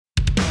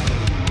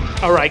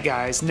All right,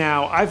 guys,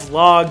 now I've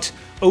logged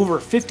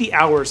over 50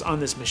 hours on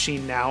this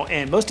machine now,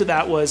 and most of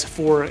that was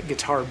for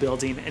guitar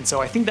building, and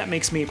so I think that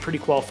makes me pretty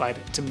qualified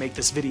to make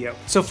this video.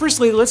 So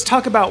firstly, let's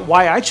talk about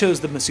why I chose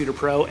the Masuter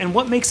Pro and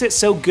what makes it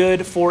so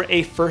good for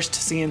a first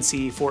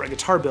CNC for a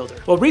guitar builder.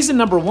 Well, reason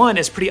number one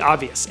is pretty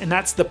obvious, and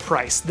that's the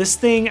price. This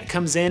thing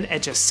comes in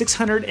at just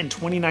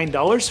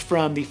 $629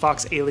 from the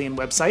FoxAlien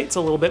website. It's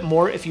a little bit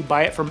more if you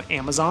buy it from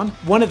Amazon.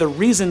 One of the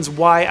reasons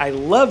why I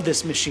love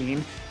this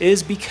machine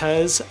is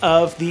because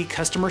of the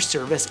customer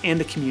service and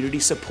the community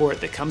support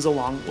that comes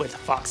along with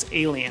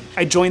FoxAlien.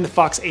 I joined the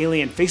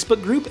FoxAlien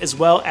Facebook group as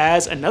well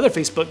as another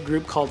Facebook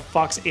group called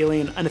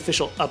FoxAlien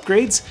Unofficial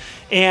Upgrades,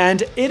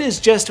 and it is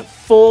just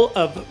full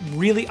of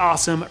really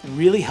awesome,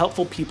 really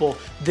helpful people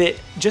that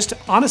just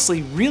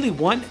honestly really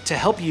want to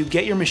help you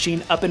get your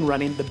machine up and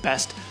running the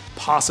best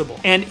possible.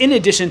 And in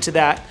addition to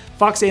that,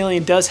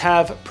 FoxAlien does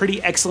have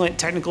pretty excellent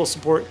technical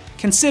support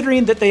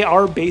considering that they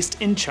are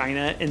based in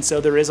China, and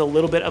so there is a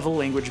little bit of a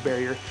language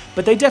barrier,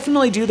 but they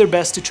definitely do their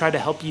best to try to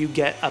help you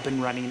get up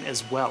and running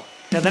as well.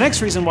 Now, the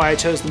next reason why I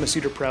chose the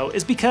Masuter Pro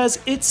is because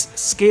it's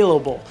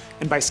scalable.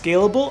 And by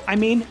scalable, I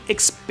mean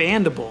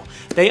expandable.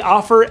 They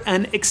offer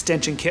an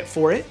extension kit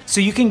for it, so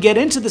you can get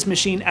into this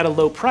machine at a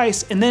low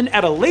price and then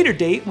at a later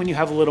date, when you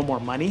have a little more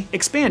money,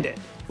 expand it,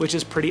 which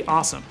is pretty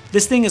awesome.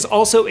 This thing is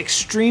also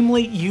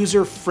extremely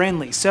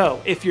user-friendly,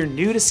 so if you're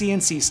new to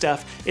CNC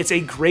stuff, it's a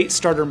great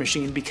starter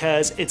machine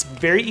because it's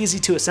very easy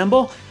to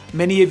assemble.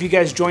 Many of you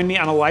guys joined me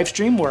on a live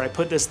stream where I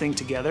put this thing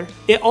together.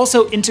 It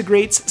also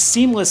integrates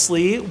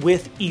seamlessly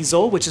with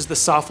Easel, which is the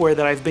software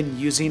that I've been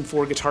using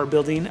for guitar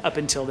building up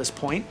until this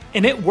point.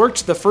 And it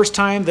worked the first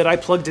time that I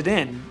plugged it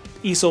in.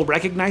 Easel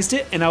recognized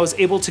it, and I was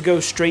able to go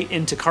straight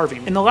into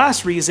carving. And the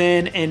last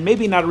reason, and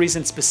maybe not a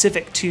reason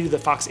specific to the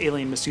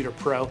FoxAlien Masuter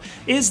Pro,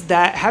 is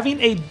that having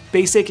a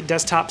basic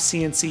desktop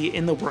CNC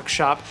in the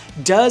workshop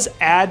does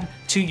add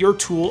to your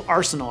tool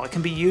arsenal. It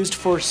can be used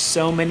for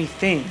so many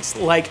things,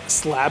 like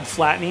slab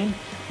flattening.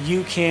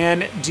 You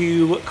can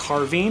do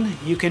carving,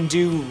 you can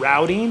do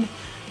routing,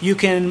 you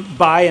can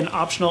buy an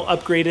optional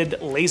upgraded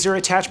laser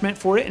attachment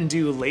for it and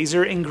do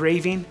laser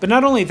engraving. But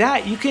not only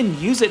that, you can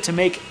use it to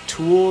make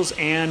tools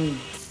and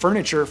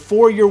furniture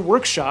for your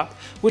workshop,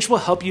 which will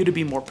help you to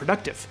be more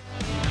productive.